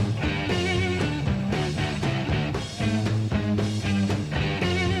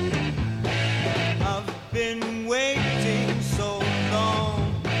 I've been waiting so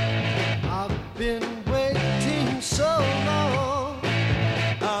long. I've been waiting so long.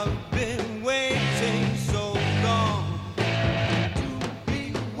 I've been waiting so long to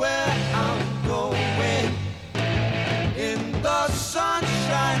be where I'm going, in the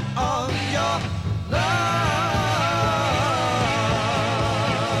sunshine of your love.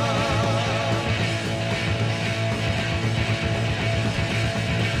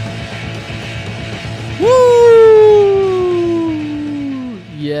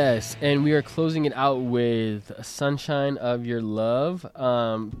 Yes, and we are closing it out with Sunshine of Your Love,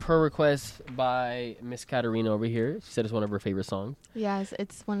 per request by Miss Katarina over here. She said it's one of her favorite songs. Yes,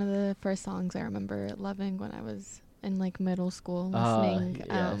 it's one of the first songs I remember loving when I was in like middle school, listening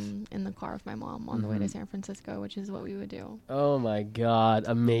yes. in the car with my mom on the way to San Francisco, which is what we would do. Oh my God,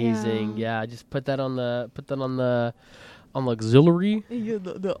 amazing! Yeah, just put that on the auxiliary. Yeah,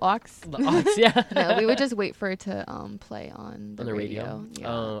 the aux. The aux, yeah. No, we would just wait for it to play on the radio.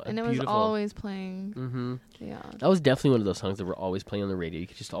 Yeah, Oh, and it was beautiful. always playing. Mm-hmm. Yeah, that was definitely one of those songs that were always playing on the radio. You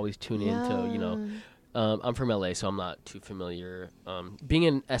could just always tune in to, you know. I'm from LA, so I'm not too familiar. Being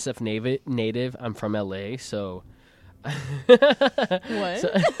an SF native, I'm from LA, so What?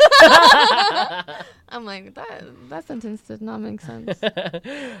 So I'm like, that sentence did not make sense.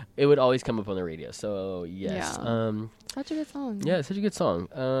 it would always come up on the radio. So yes. Yeah. Such a good song. Yeah, such a good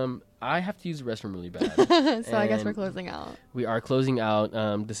song. I have to use the restroom really bad. So I guess we're closing out. We are closing out.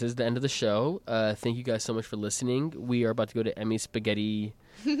 This is the end of the show. Thank you guys so much for listening. We are about to go to Emmy Spaghetti.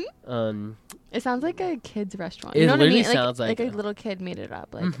 It sounds like a kid's restaurant. It you know what I literally mean? sounds like a little kid made it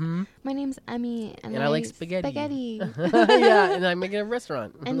up. Like, my name's Emmy, and I like spaghetti. Spaghetti. Yeah, and I make it a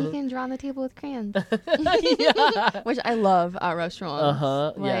restaurant. And you can draw on the table with crayons. Yeah. Which I love at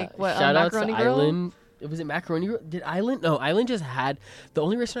restaurants. Like, what, Shout out to Macaroni Grill? Island. Was it Macaroni Grill? Did Island? No, Island just had... The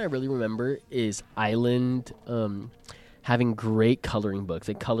only restaurant I really remember is Island having great coloring books,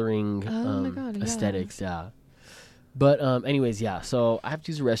 like coloring my God, aesthetics, yeah. But anyways, yeah, so I have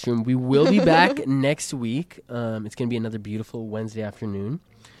to use the restroom. We will be back next week. It's going to be another beautiful Wednesday afternoon.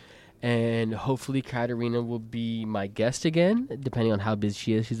 And hopefully Katarina will be my guest again, depending on how busy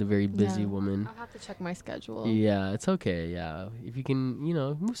she is. She's a very busy woman. I'll have to check my schedule. Yeah, it's okay, yeah. If you can,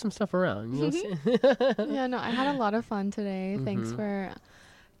 move some stuff around. Yeah, no, I had a lot of fun today. Thanks for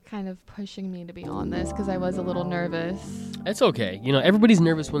kind of pushing me to be on this because I was a little nervous. It's okay. Everybody's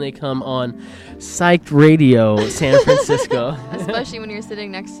nervous when they come on Psyched Radio San Francisco. Especially when you're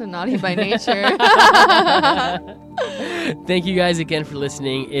sitting next to Naughty by Nature. Thank you guys again for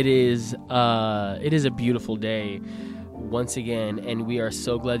listening. It is a beautiful day once again, and we are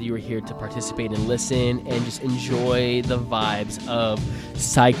so glad you were here to participate and listen and just enjoy the vibes of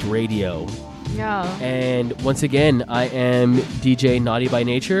Psyched Radio. Yeah. And once again, I am DJ Naughty by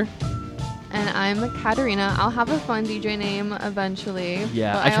Nature. And I'm Katarina. I'll have a fun DJ name eventually.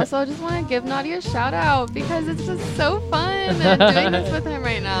 Yeah. But I also just want to give Naughty a shout out because it's just so fun doing this with him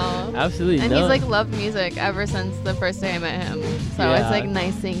right now. Absolutely. And he's like loved music ever since the first day I met him. So it's like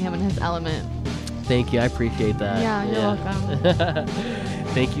nice seeing him in his element. Thank you. I appreciate that. Yeah, you're welcome.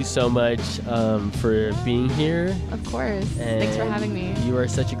 Thank you so much for being here. Of course. And thanks for having me. You are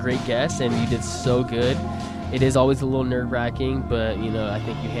such a great guest, and you did so good. It is always a little nerve-wracking, but, I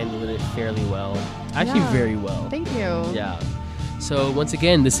think you handled it fairly well. Actually, very well. Thank you. Yeah. So, once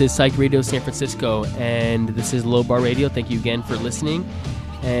again, this is Psych Radio San Francisco, and this is Low Bar Radio. Thank you again for listening.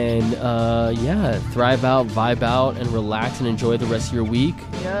 And, thrive out, vibe out, and relax and enjoy the rest of your week.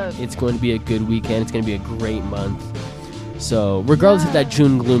 Yes. It's going to be a good weekend. It's going to be a great month. So, regardless of that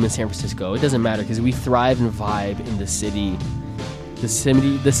June gloom in San Francisco, it doesn't matter because we thrive and vibe in the city. The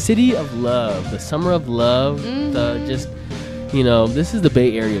city of love, the summer of love, this is the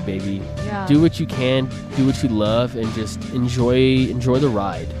Bay Area, baby. Yeah. Do what you can, do what you love, and just enjoy the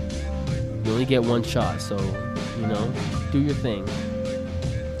ride. You only get one shot, so, do your thing.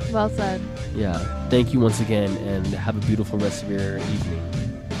 Well said. Yeah. Thank you once again, and have a beautiful rest of your evening.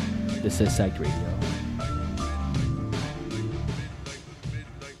 This is Psyched Radio.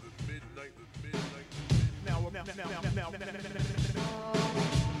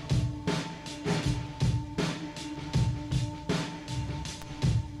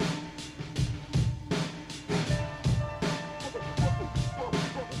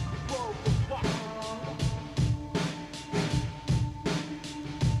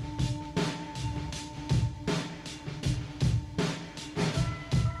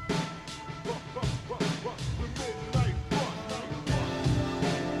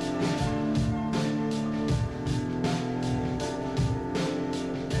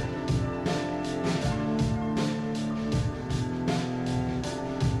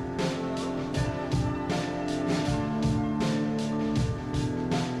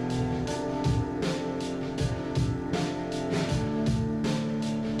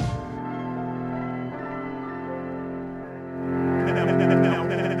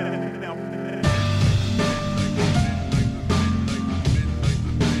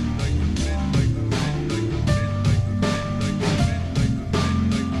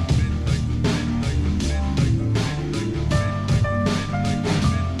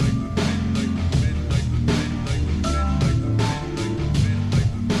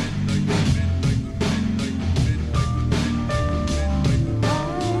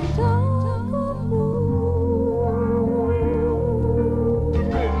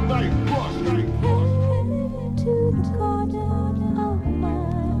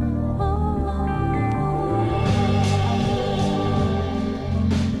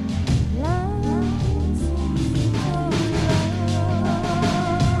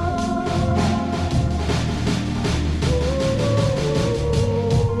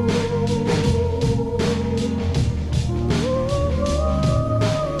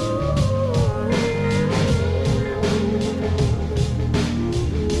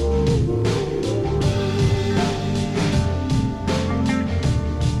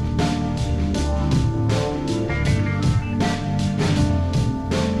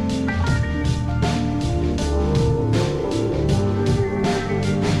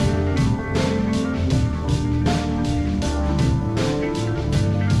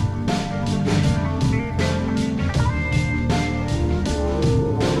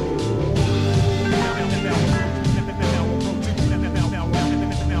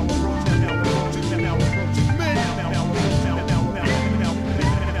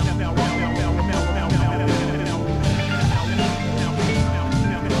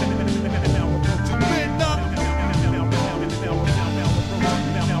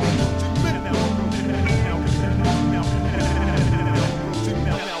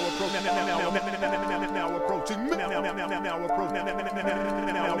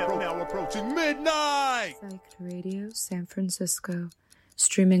 Now approaching midnight. Psyched Radio San Francisco.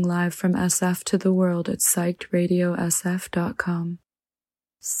 Streaming live from SF to the world at psychedradiosf.com.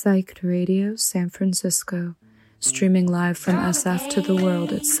 Psyched Radio San Francisco. Streaming live from SF to the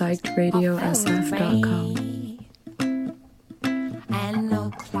world at psychedradiosf.com. And the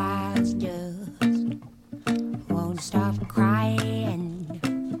clouds just won't stop crying.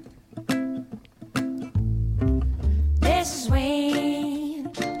 This is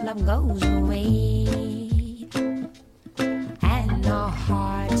when love goes away and our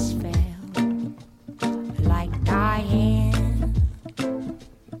hearts feel like dying.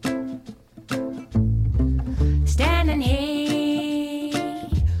 Standing here,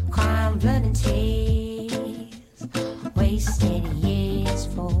 crying blood and tears, wasted years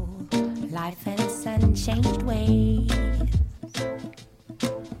for life in its unchanged ways.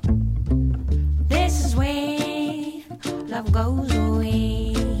 This is when love goes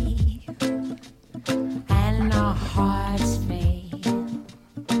away and our hearts feel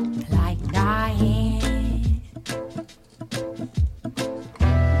like dying.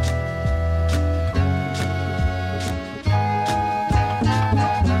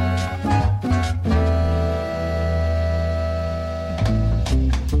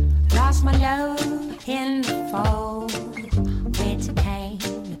 Lost my love in the fall, winter came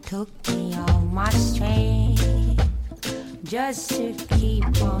and took me on my strength, just to keep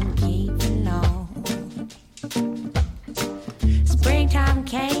on keeping on. Springtime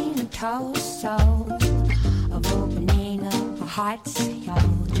came and told us so of opening up our hearts,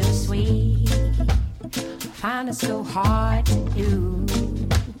 y'all just sweet. Find it so hard to do.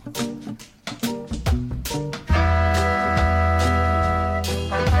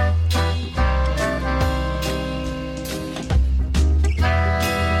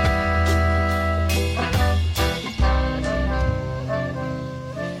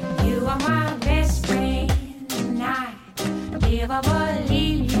 You are my best friend, and I never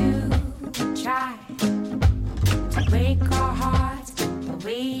believe you tried to break our hearts the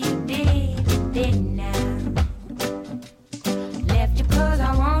way you did now. Left you 'cause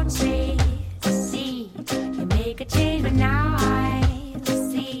I wanted to see you make a change, but now I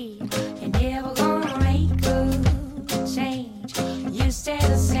see you're never gonna make a change. You stay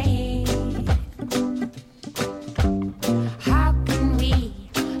the same. How can we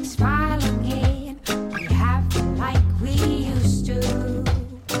smile again? We have to like we used to.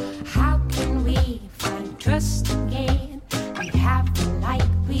 How can we find trust again? We have to like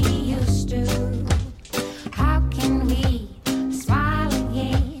we used to. How can we smile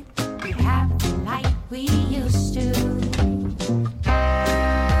again? We have to like we used to.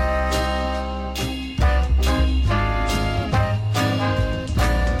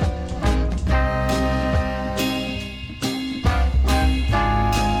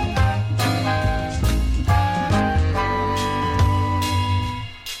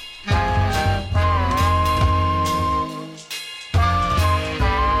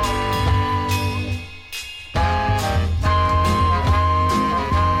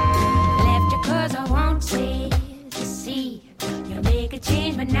 Left you 'cause I wanted to see you make a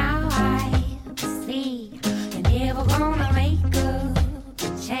change, but now I see you're never gonna make a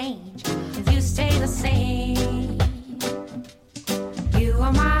change if you stay the same. You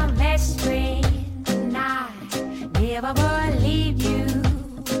are my best friend, and I never believed you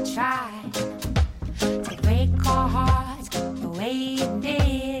tried to break our hearts the way you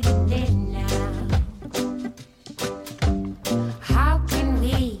did now. How can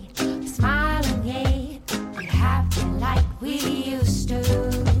we smile again? We have to like we used to.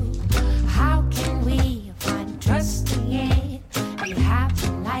 How can we find trust again? We have to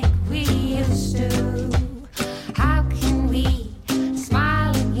like we used to. How can we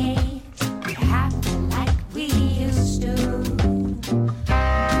smile again? We have to like we used to.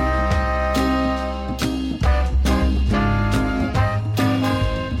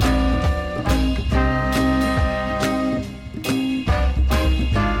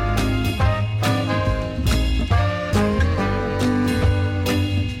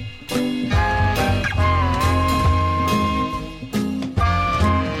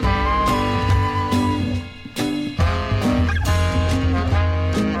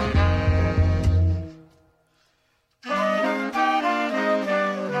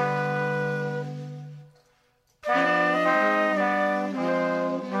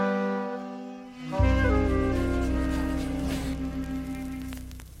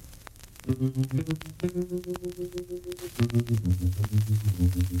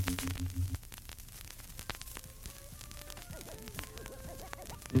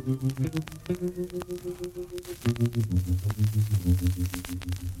 First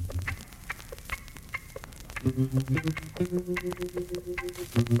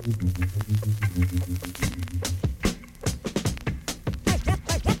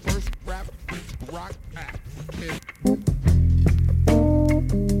rap rock act.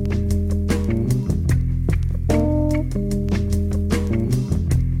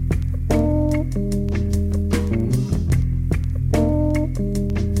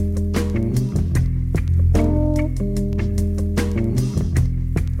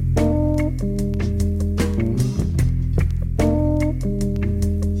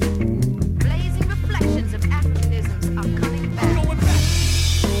 Blazing reflections of Africanisms are coming back.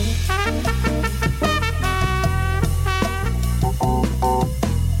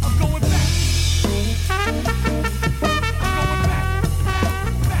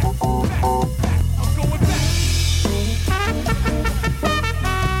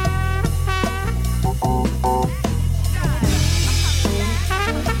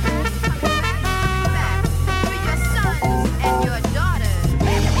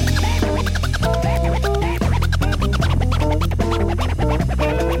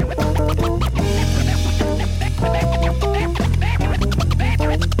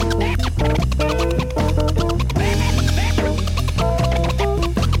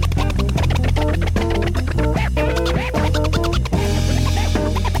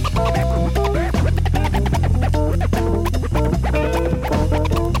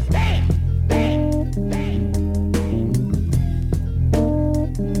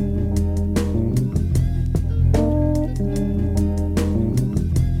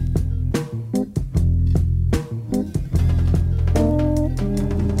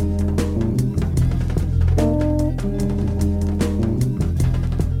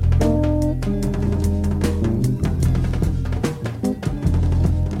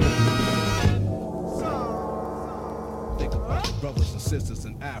 brothers and sisters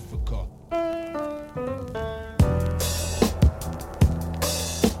in Africa.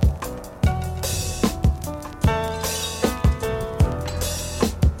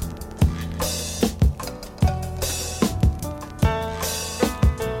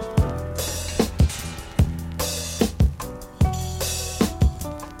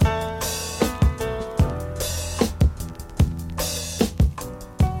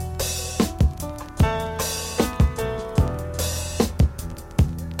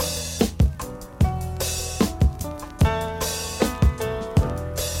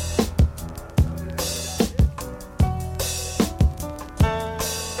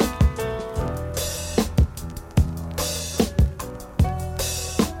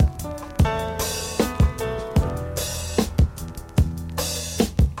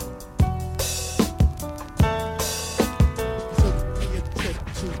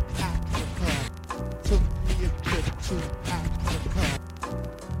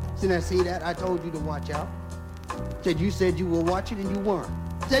 Didn't I see that? I told you to watch out. Said you said you were watching and you weren't.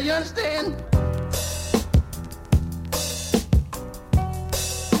 Said you understand?